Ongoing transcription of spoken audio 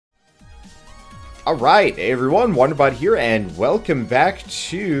Alright, hey everyone, Wanderbot here, and welcome back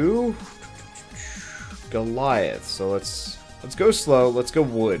to Goliath. So let's go slow, let's go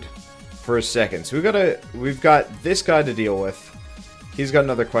wood for a second. So we've got this guy to deal with. He's got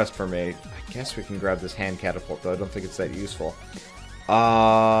another quest for me. I guess we can grab this hand catapult, though I don't think it's that useful.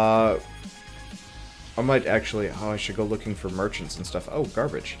 I might actually, I should go looking for merchants and stuff. Oh,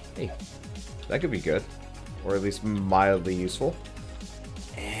 garbage. Hey, that could be good. Or at least mildly useful.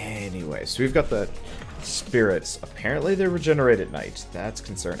 Anyway, so we've got the spirits. Apparently they regenerate at night. That's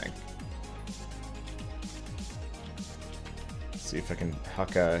concerning. Let's see if I can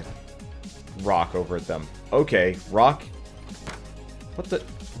huck a rock over at them. Okay, rock.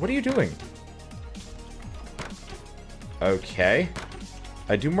 What are you doing? Okay.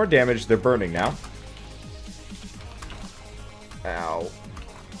 I do more damage. They're burning now. Ow.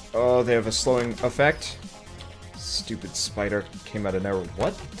 Oh, they have a slowing effect. Stupid spider came out of nowhere.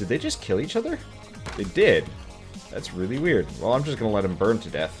 What? Did they just kill each other? They did. That's really weird. Well, I'm just gonna let him burn to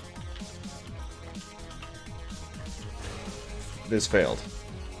death. This failed.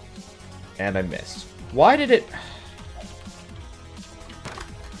 And I missed. Why did it...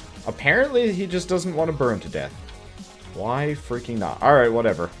 Apparently, he just doesn't want to burn to death. Why freaking not? Alright,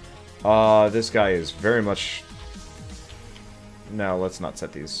 whatever. This guy is very much... No, let's not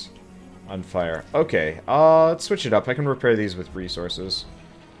set these on fire. Okay, let's switch it up. I can repair these with resources.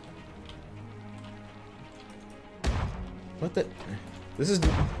 What the... This is...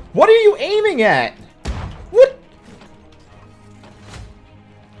 What are you aiming at? What?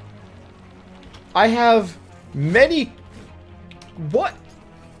 I have many... What?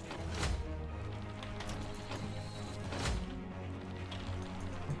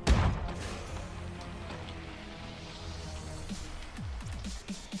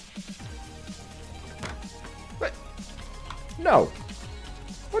 No.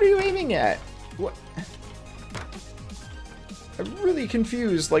 What are you aiming at? What? I'm really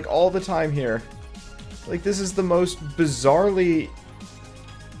confused, like, all the time here. Like, this is the most bizarrely...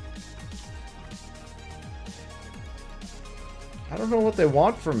 I don't know what they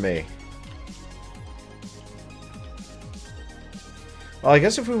want from me. Well, I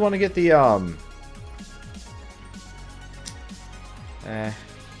guess if we want to get the,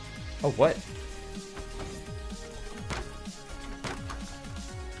 Oh, what?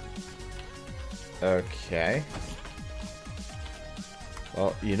 Okay.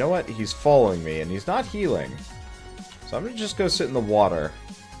 Well, you know what? He's following me, and he's not healing. So I'm gonna just go sit in the water.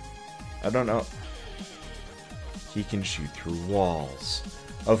 I don't know. He can shoot through walls.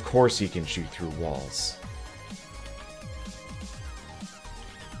 Of course he can shoot through walls.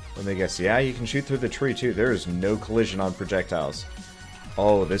 Let me guess. Yeah, he can shoot through the tree, too. There is no collision on projectiles.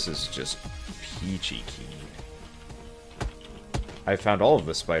 Oh, this is just peachy keen. I found all of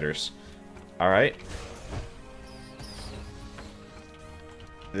the spiders. Alright.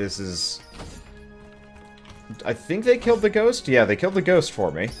 This is... I think they killed the ghost? Yeah, they killed the ghost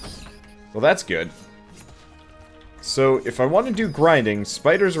for me. Well, that's good. So, if I want to do grinding,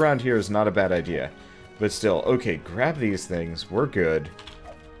 spiders around here is not a bad idea. But still, okay, grab these things. We're good.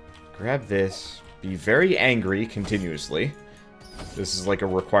 Grab this. Be very angry continuously. This is like a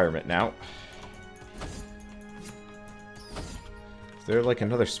requirement now. Is there like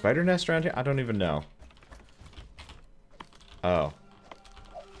another spider nest around here? I don't even know. Oh.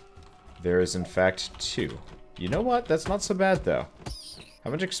 There is in fact 2. You know what? That's not so bad though. How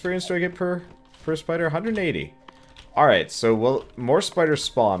much experience do I get per spider? 180. Alright, so well, more spiders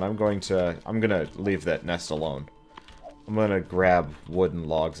spawn. I'm gonna leave that nest alone. I'm gonna grab wooden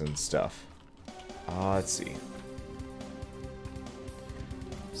logs and stuff. Let's see.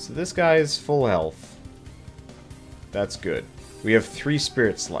 So this guy is full health. That's good. We have 3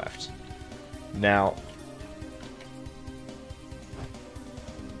 spirits left. Now...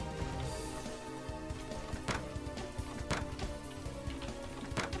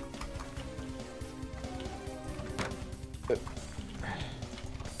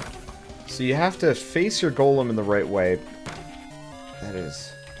 So you have to face your golem in the right way. That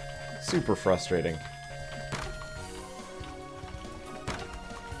is super frustrating.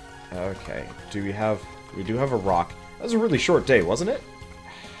 Okay, we do have a rock. That was a really short day, wasn't it?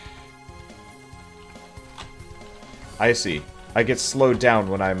 I see. I get slowed down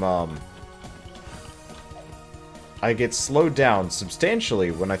when I'm, I get slowed down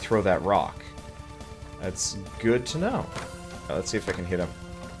substantially when I throw that rock. That's good to know. Let's see if I can hit him.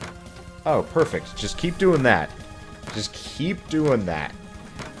 Oh, perfect. Just keep doing that. Just keep doing that.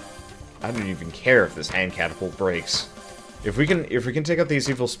 I don't even care if this hand catapult breaks. If we can take out these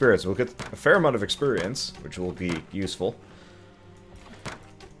evil spirits, we'll get a fair amount of experience, which will be useful.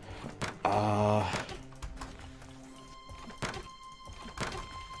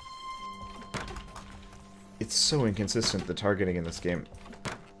 It's so inconsistent, the targeting in this game.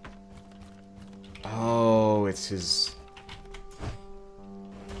 Oh, it's his...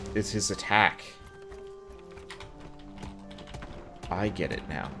 It's his attack. I get it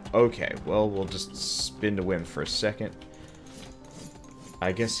now. Okay, well, we'll just spin to win for a second.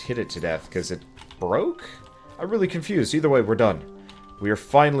 I guess hit it to death, because it broke? I'm really confused. Either way, we're done. We are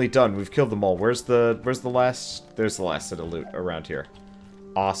finally done. We've killed them all. Where's the last... There's the last set of loot around here.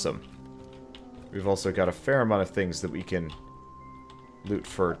 Awesome. We've also got a fair amount of things that we can loot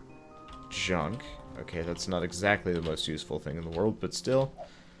for junk. Okay, that's not exactly the most useful thing in the world, but still.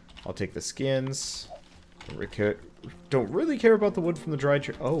 I'll take the skins. Don't really care about the wood from the dried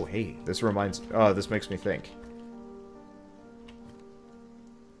tree. Oh, hey, this reminds... Oh, this makes me think.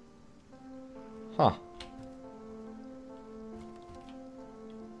 Huh.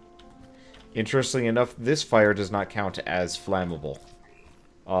 Interestingly enough, this fire does not count as flammable.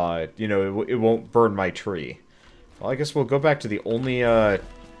 You know, it won't burn my tree. Well, I guess we'll go back to the only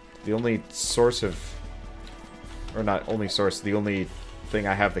source of... Or not only source, the only thing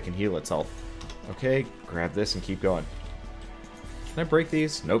I have that can heal itself. Okay, grab this and keep going. Can I break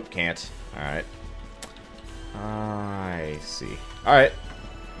these? Nope, can't. Alright. I see. Alright.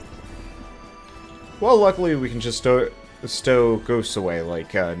 Well, luckily we can just stow ghosts away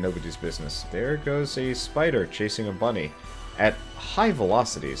like nobody's business. There goes a spider chasing a bunny at high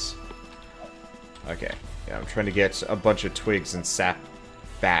velocities. Okay. Yeah, I'm trying to get a bunch of twigs and sap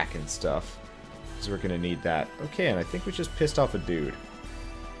back and stuff. Because we're going to need that. Okay, and I think we just pissed off a dude.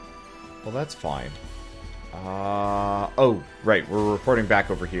 Well, that's fine. Oh, right. We're reporting back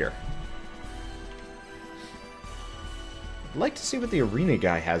over here. I'd like to see what the arena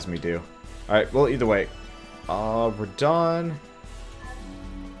guy has me do. Alright, well, either way. We're done.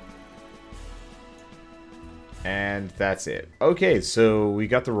 And that's it. Okay, so we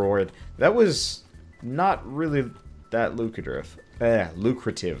got the reward. That was not really that lucrative.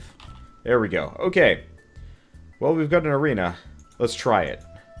 Lucrative. There we go. Okay. Well, we've got an arena. Let's try it.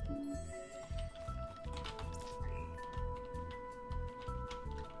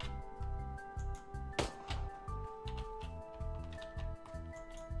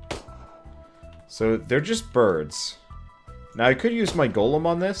 So, they're just birds. Now, I could use my golem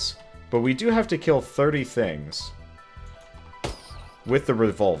on this, but we do have to kill 30 things with the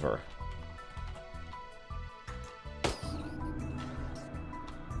revolver.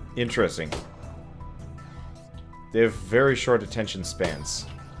 Interesting. They have very short attention spans.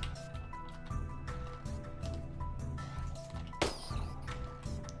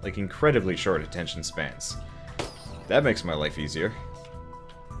 Like, incredibly short attention spans. That makes my life easier.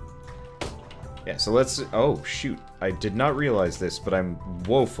 Yeah, so let's... Oh, shoot. I did not realize this, but I'm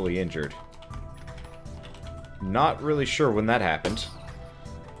woefully injured. Not really sure when that happened.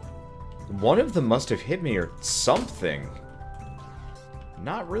 One of them must have hit me or something.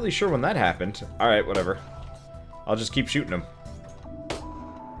 Not really sure when that happened. Alright, whatever. I'll just keep shooting them.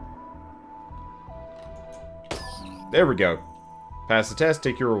 There we go. Pass the test,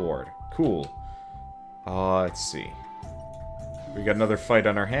 take your reward. Cool. Let's see. We got another fight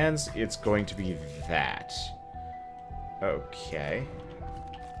on our hands. It's going to be that. Okay.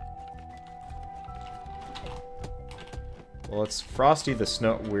 Well, it's Frosty the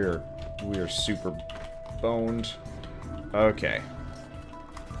Snow... We're super boned. Okay.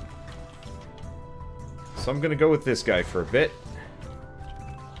 So I'm gonna go with this guy for a bit.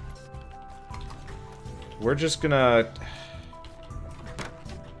 We're just gonna...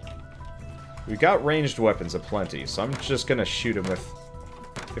 We got ranged weapons aplenty, so I'm just gonna shoot him with...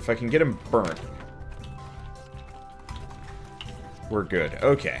 If I can get him burnt. We're good.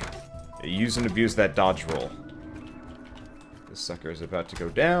 Okay. Use and abuse that dodge roll. This sucker is about to go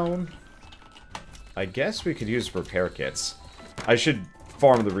down. I guess we could use repair kits. I should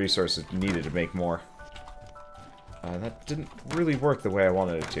farm the resources needed to make more. That didn't really work the way I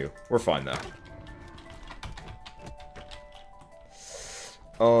wanted it to. We're fine, though.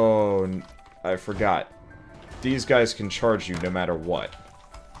 Oh, I forgot. These guys can charge you no matter what.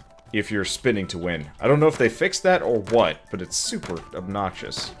 If you're spinning to win. I don't know if they fixed that or what, but it's super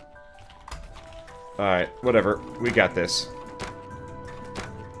obnoxious. Alright, whatever. We got this.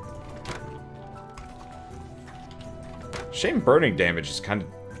 Shame burning damage is kind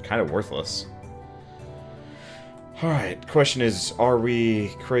of worthless. Alright, question is, are we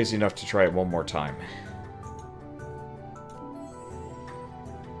crazy enough to try it one more time?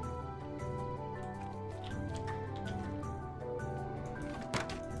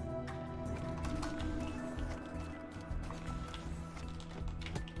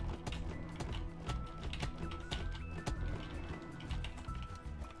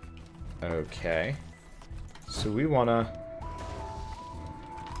 Okay. So we wanna...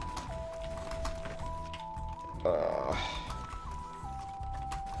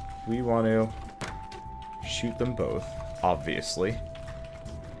 we want to shoot them both, obviously.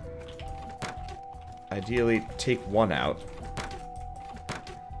 Ideally, take one out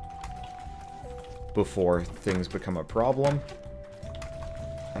before things become a problem.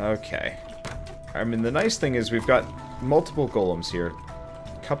 Okay. I mean, the nice thing is we've got multiple golems here.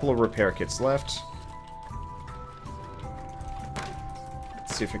 A couple of repair kits left.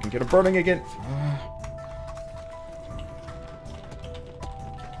 Let's see if I can get him burning again.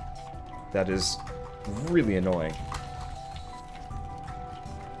 That is really annoying.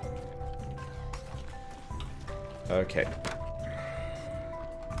 Okay.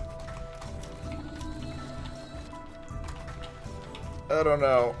 I don't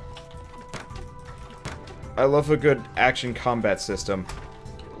know. I love a good action combat system.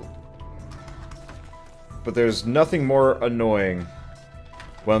 But there's nothing more annoying,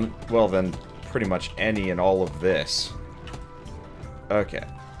 well than pretty much any and all of this. Okay.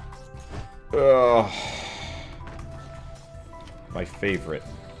 Ugh. My favorite.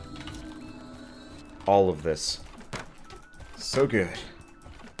 All of this. So good.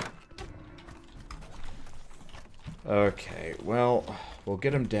 Okay, well, we'll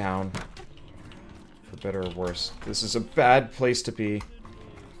get him down. For better or worse. This is a bad place to be.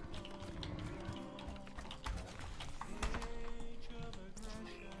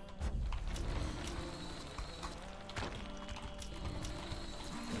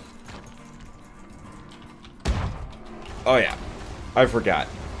 Oh yeah, I forgot.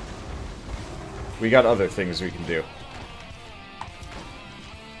 We got other things we can do.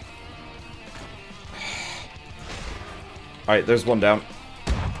 Alright, there's one down.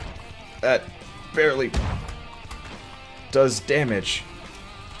 That barely does damage.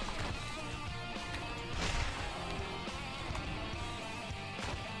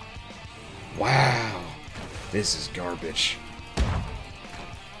 Wow, this is garbage.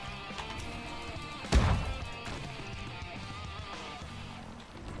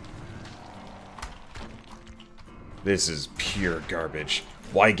 This is pure garbage.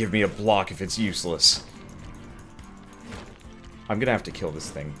 Why give me a block if it's useless? I'm gonna have to kill this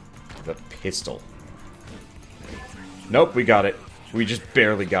thing with a pistol. Nope, we got it. We just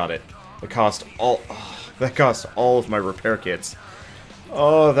barely got it. It cost all... that cost all of my repair kits.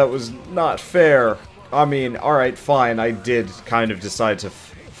 Oh, that was not fair. I mean, alright, fine. I did kind of decide to,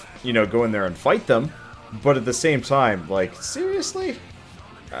 you know, go in there and fight them. But at the same time, like, seriously?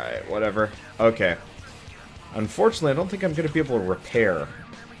 Alright, whatever. Okay. Unfortunately, I don't think I'm going to be able to repair.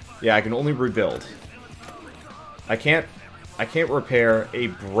 Yeah, I can only rebuild. I can't repair a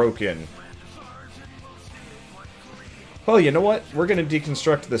broken... Well, you know what? We're going to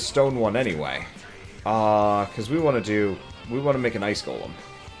deconstruct the stone one anyway. Because we want to make an ice golem.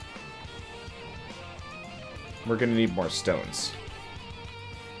 We're going to need more stones.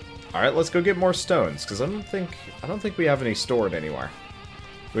 Alright, let's go get more stones, because I don't think we have any stored anywhere.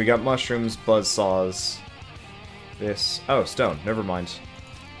 We got mushrooms, buzzsaws... This... Oh, stone. Never mind.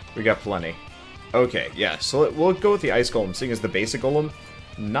 We got plenty. Okay, yeah. So we'll go with the ice golem, seeing as the basic golem,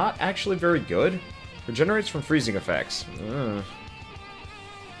 not actually very good. Regenerates from freezing effects.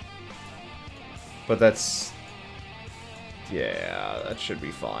 But that's... yeah, that should be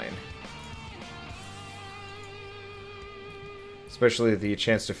fine. Especially the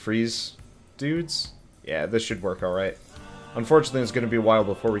chance to freeze dudes. Yeah, this should work alright. Unfortunately, it's going to be a while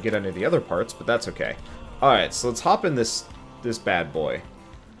before we get any of the other parts, but that's okay. Alright, so let's hop in this bad boy.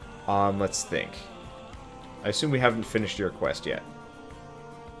 Let's think. I assume we haven't finished your quest yet.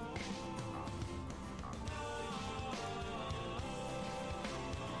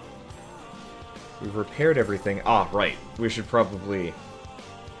 We've repaired everything. Ah, right. We should probably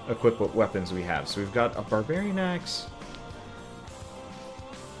equip what weapons we have. So we've got a barbarian axe.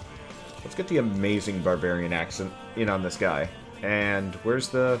 Let's get the amazing barbarian axe in on this guy. And where's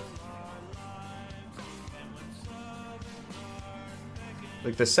the...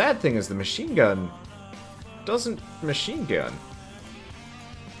 like, the sad thing is the machine gun doesn't machine gun.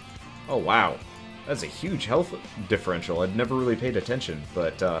 Oh, wow. That's a huge health differential. I'd never really paid attention,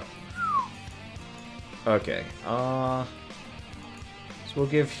 but, okay. So we'll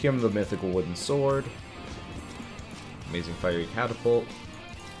give him the mythical wooden sword. Amazing fiery catapult.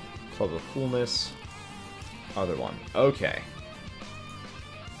 Club of coolness. Other one. Okay.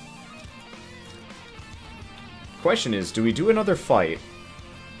 Question is, do we do another fight?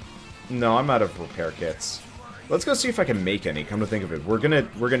 No, I'm out of repair kits. Let's go see if I can make any, come to think of it. We're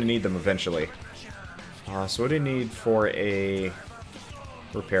gonna need them eventually. So what do you need for a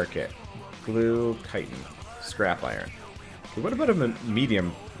repair kit? Glue, chitin. scrap iron. Okay, what about a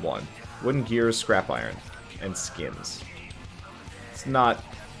medium one? Wooden gears, scrap iron, and skins. It's not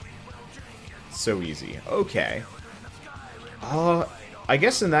so easy. Okay. I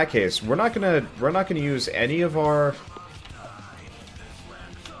guess in that case, we're not gonna use any of our...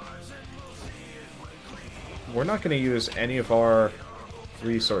 We're not gonna use any of our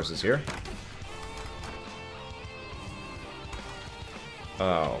resources here.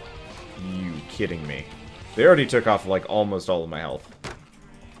 Oh, you kidding me. They already took off, like, almost all of my health.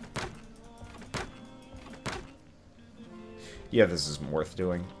 Yeah, this isn't worth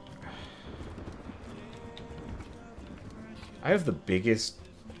doing. I have the biggest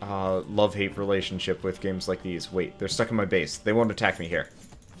love-hate relationship with games like these. Wait, they're stuck in my base. They won't attack me here.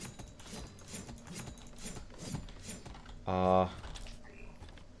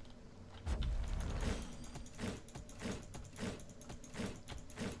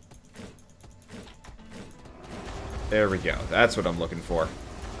 There we go. That's what I'm looking for.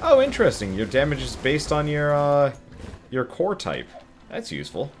 Oh, interesting. Your damage is based on your core type. That's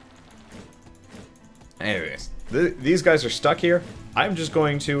useful. Anyways, these guys are stuck here. I'm just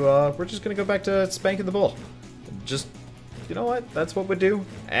going to, we're just going to go back to spanking the bull. Just, you know what? That's what we do.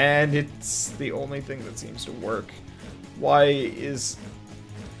 And it's the only thing that seems to work. Why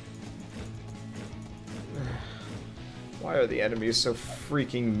are the enemies so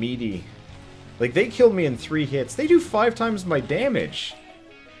freaking meaty? Like, they killed me in 3 hits. They do 5 times my damage.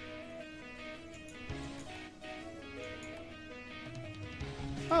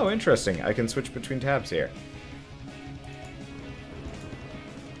 Oh, interesting. I can switch between tabs here.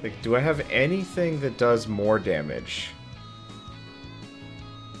 Like, do I have anything that does more damage?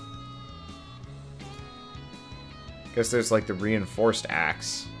 Guess there's, like, the reinforced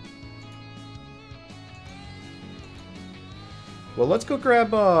axe. Well, let's go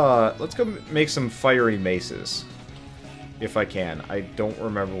grab, let's go make some fiery maces. If I can. I don't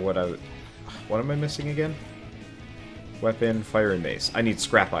remember what am I missing again? Weapon, fiery mace. I need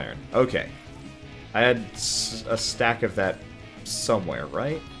scrap iron. Okay. I had a stack of that somewhere,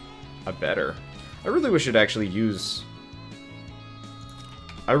 right? I better. I really wish it actually use...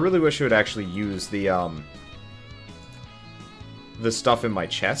 I really wish it would actually use the stuff in my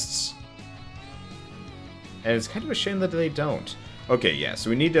chests. And it's kind of a shame that they don't. Okay, yeah, so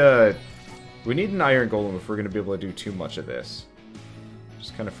we need an iron golem if we're going to be able to do too much of this.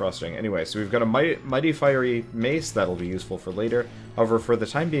 Just kind of frustrating. Anyway, so we've got a mighty fiery mace. That'll be useful for later. However, for the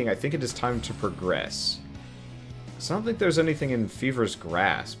time being, I think it is time to progress. So I don't think there's anything in Fever's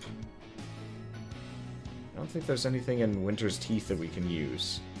Grasp. I don't think there's anything in Winter's Teeth that we can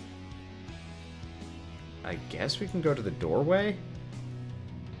use. I guess we can go to the doorway?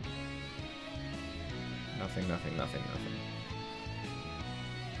 Nothing, nothing, nothing, nothing.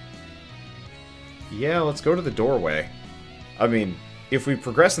 Yeah, let's go to the doorway. I mean, if we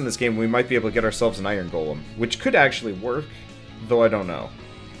progress in this game, we might be able to get ourselves an iron golem, which could actually work, though I don't know.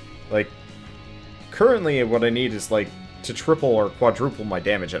 Like, currently what I need is, like, to triple or quadruple my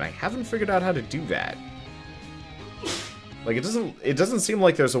damage, and I haven't figured out how to do that. Like, it doesn't seem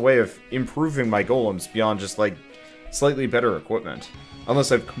like there's a way of improving my golems beyond just, like, slightly better equipment.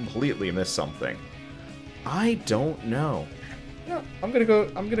 Unless I've completely missed something. I don't know. Yeah, I'm gonna go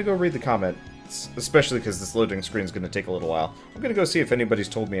read the comments, especially because this loading screen is gonna take a little while. I'm gonna go see if anybody's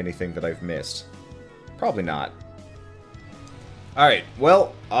told me anything that I've missed. Probably not. Alright,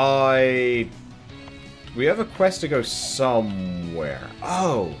 well, we have a quest to go somewhere.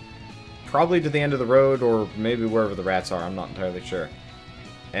 Oh! Probably to the end of the road, or maybe wherever the rats are, I'm not entirely sure.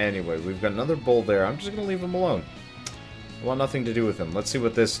 Anyway, we've got another bull there. I'm just gonna leave him alone. I want nothing to do with him. Let's see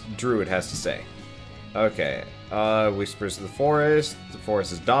what this druid has to say. Okay, whispers of the forest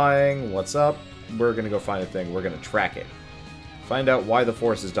is dying, what's up? We're gonna go find a thing, we're gonna track it. Find out why the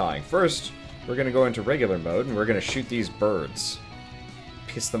forest is dying. First, we're gonna go into regular mode, and we're gonna shoot these birds.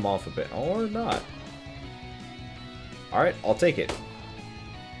 Piss them off a bit, or not. Alright, I'll take it.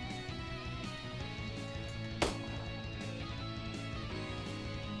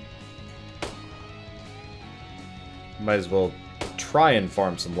 Might as well try and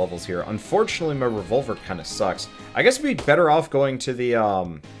farm some levels here. Unfortunately, my revolver kind of sucks. I guess we'd be better off going to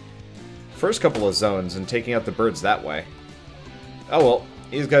the first couple of zones and taking out the birds that way. Oh well,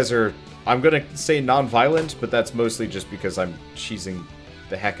 these guys are, I'm gonna say non-violent, but that's mostly just because I'm cheesing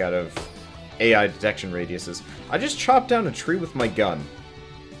the heck out of AI detection radiuses. I just chopped down a tree with my gun.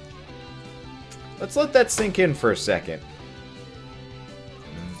 Let's let that sink in for a second.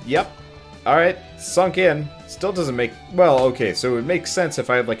 Yep. Alright, sunk in. Still doesn't make... Well, okay, so it would make sense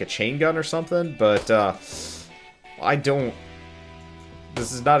if I had, like, a chain gun or something, but, I don't...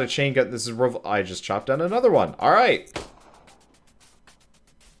 This is not a chain gun. This is I just chopped down another one. All right.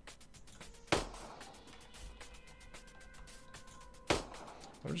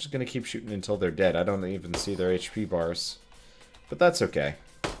 I'm just gonna keep shooting until they're dead. I don't even see their HP bars, but that's okay.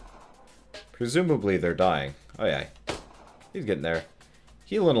 Presumably they're dying. Oh yeah, he's getting there.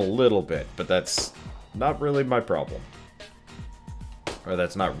 Healing a little bit, but that's not really my problem. Or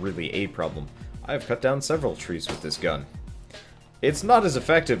that's not really a problem. I've cut down several trees with this gun. It's not as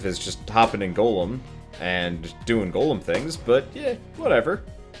effective as just hopping in Golem and doing Golem things, but yeah, whatever.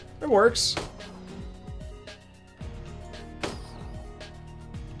 It works.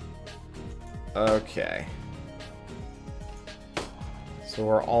 Okay. So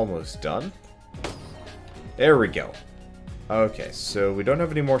we're almost done. There we go. Okay, so we don't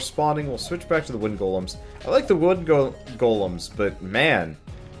have any more spawning. We'll switch back to the wind golems. I like the wood golems, but man,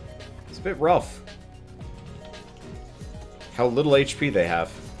 it's a bit rough. How little HP they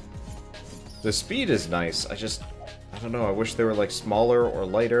have. The speed is nice. I don't know. I wish they were like smaller or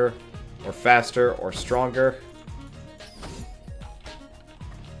lighter or faster or stronger.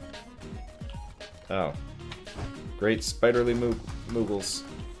 Oh. Great spiderly moogles.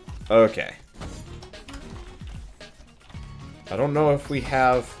 Okay. I don't know if we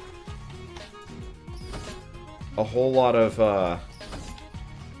have a whole lot of, that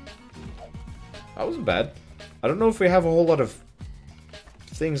wasn't bad. I don't know if we have a whole lot of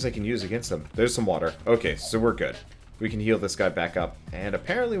things I can use against them. There's some water. Okay, so we're good. We can heal this guy back up. And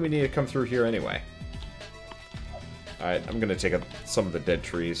apparently we need to come through here anyway. Alright, I'm gonna take up some of the dead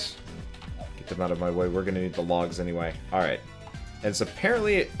trees. Get them out of my way. We're gonna need the logs anyway. Alright. And it's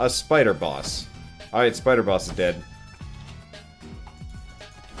apparently a spider boss. Alright, spider boss is dead.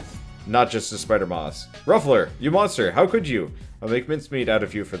 Not just a spider boss. Ruffler, you monster! How could you? I'll make mincemeat out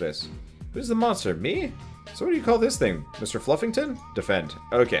of you for this. Who's the monster? Me? So what do you call this thing? Mr. Fluffington? Defend.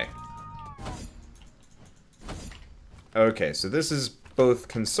 Okay. Okay, so this is both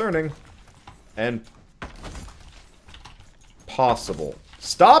concerning and possible.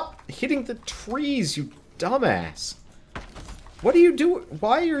 Stop hitting the trees, you dumbass! What are you doing?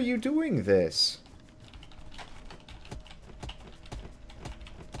 Why are you doing this?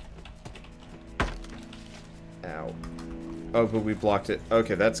 Ow. Oh, but we blocked it.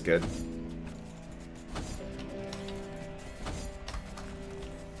 Okay, that's good.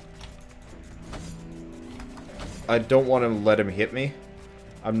 I don't want to let him hit me.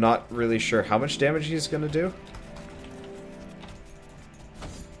 I'm not really sure how much damage he's going to do.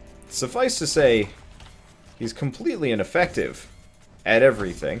 Suffice to say, he's completely ineffective at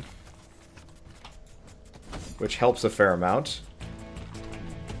everything. Which helps a fair amount.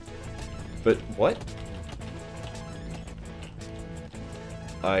 But what?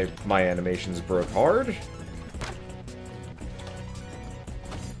 My animations broke hard.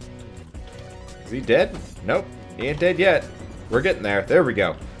 Is he dead? Nope. He ain't dead yet. We're getting there. There we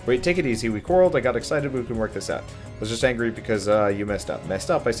go. Wait, take it easy. We quarreled. I got excited. We can work this out. I was just angry because you messed up.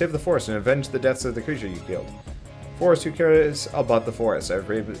 Messed up? I saved the forest and avenged the deaths of the creature you killed. Forest, who cares about the forest? I've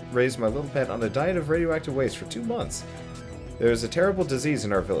raised my little pet on a diet of radioactive waste for 2 months. There's a terrible disease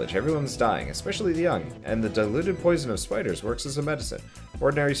in our village. Everyone's dying, especially the young, and the diluted poison of spiders works as a medicine.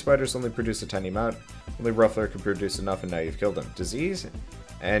 Ordinary spiders only produce a tiny amount. Only Ruffler can produce enough, and now you've killed him. Disease?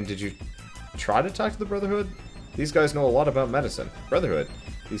 And did you try to talk to the Brotherhood? These guys know a lot about medicine. Brotherhood?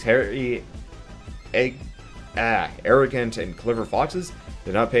 These hairy, arrogant, and clever foxes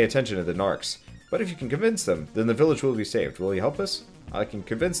did not pay attention to the narcs. But if you can convince them, then the village will be saved. Will you help us? I can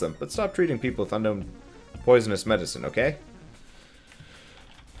convince them, but stop treating people with unknown poisonous medicine, okay?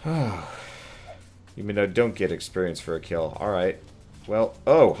 You mean I don't get experience for a kill? Alright. Well,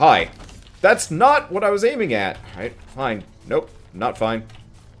 oh, hi. That's not what I was aiming at. Alright, fine. Nope, not fine.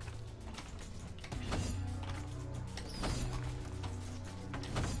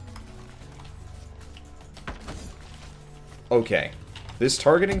 Okay. This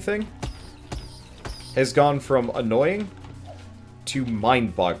targeting thing has gone from annoying to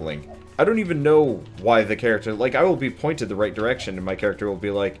mind-boggling. I don't even know why the character... Like, I will be pointed the right direction, and my character will be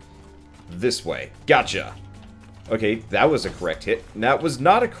like, this way. Gotcha! Okay, that was a correct hit. That was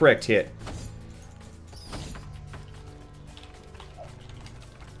not a correct hit.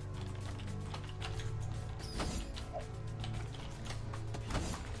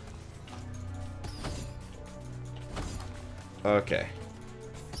 Okay.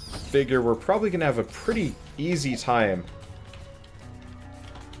 Figure we're probably gonna have a pretty easy time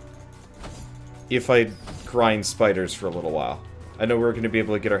if I grind spiders for a little while. I know we're going to be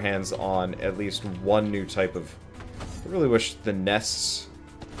able to get our hands on at least one new type of... I really wish the nests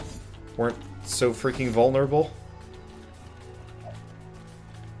weren't so freaking vulnerable.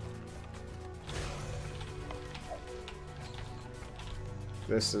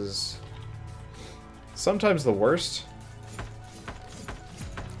 this is sometimes the worst.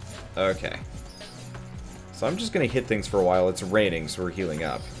 Okay. So I'm just going to hit things for a while. It's raining, so we're healing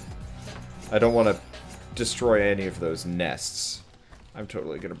up. I don't want to destroy any of those nests. I'm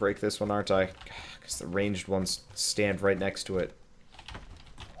totally going to break this one, aren't I? Because the ranged ones stand right next to it.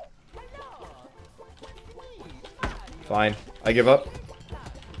 Fine. I give up.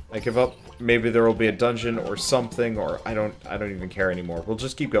 I give up. Maybe there will be a dungeon or something, or I don't even care anymore. We'll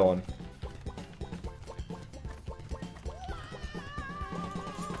just keep going.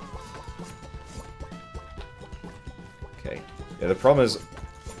 Okay. Yeah, the problem is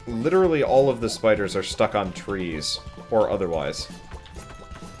literally all of the spiders are stuck on trees or otherwise.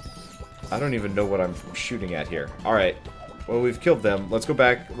 I don't even know what I'm shooting at here. Alright. Well, we've killed them. Let's go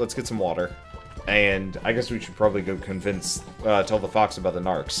back. Let's get some water. And I guess we should probably go tell the fox about the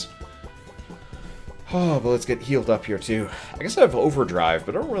narcs. Oh, but let's get healed up here, too. I guess I have overdrive,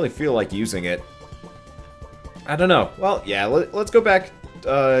 but I don't really feel like using it. I don't know. Well, yeah, let's go back,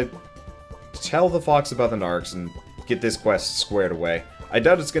 tell the fox about the narcs and get this quest squared away. I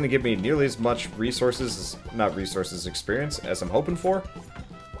doubt it's going to give me nearly as much resources, not resources, experience, as I'm hoping for.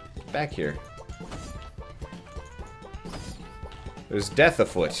 Back here. There's death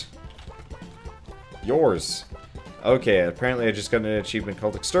afoot. Yours. Okay, apparently I just got an achievement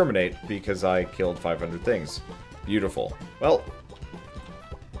called Exterminate because I killed 500 things. Beautiful. Well.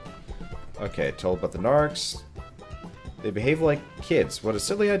 Okay, told about the narcs. They behave like kids. What a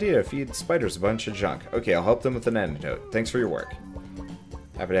silly idea to feed spiders a bunch of junk. Okay, I'll help them with an antidote. Thanks for your work.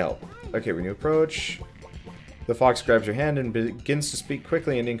 Happy to help. Okay, when you approach, the fox grabs your hand and begins to speak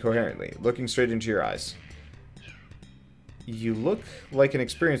quickly and incoherently, looking straight into your eyes. You look like an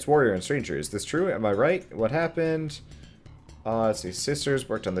experienced warrior and stranger. Is this true? Am I right? What happened? Let's see. Sisters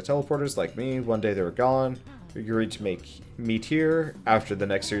worked on the teleporters like me. One day they were gone. We agreed to meet here after the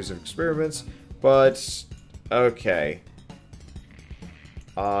next series of experiments. But, okay.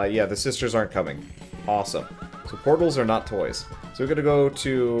 Yeah, the sisters aren't coming. Awesome. So portals are not toys. So we're gonna go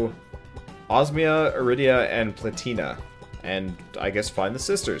to Osmia, Iridia, and Platina. And I guess find the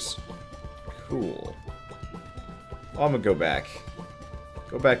sisters. Cool. I'm gonna go back.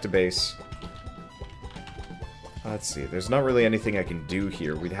 Go back to base. Let's see. There's not really anything I can do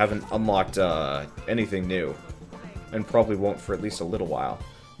here. We haven't unlocked anything new. And probably won't for at least a little while.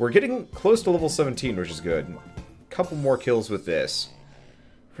 We're getting close to level 17, which is good. A couple more kills with this.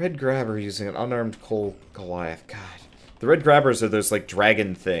 Red Grabber using an unarmed Goliath. God. The Red Grabbers are those, like,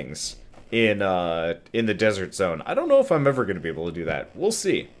 dragon things in the desert zone. I don't know if I'm ever going to be able to do that. We'll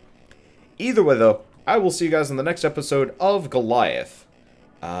see. Either way, though, I will see you guys in the next episode of Goliath.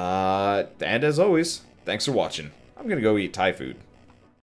 And as always, thanks for watching. I'm gonna go eat Thai food.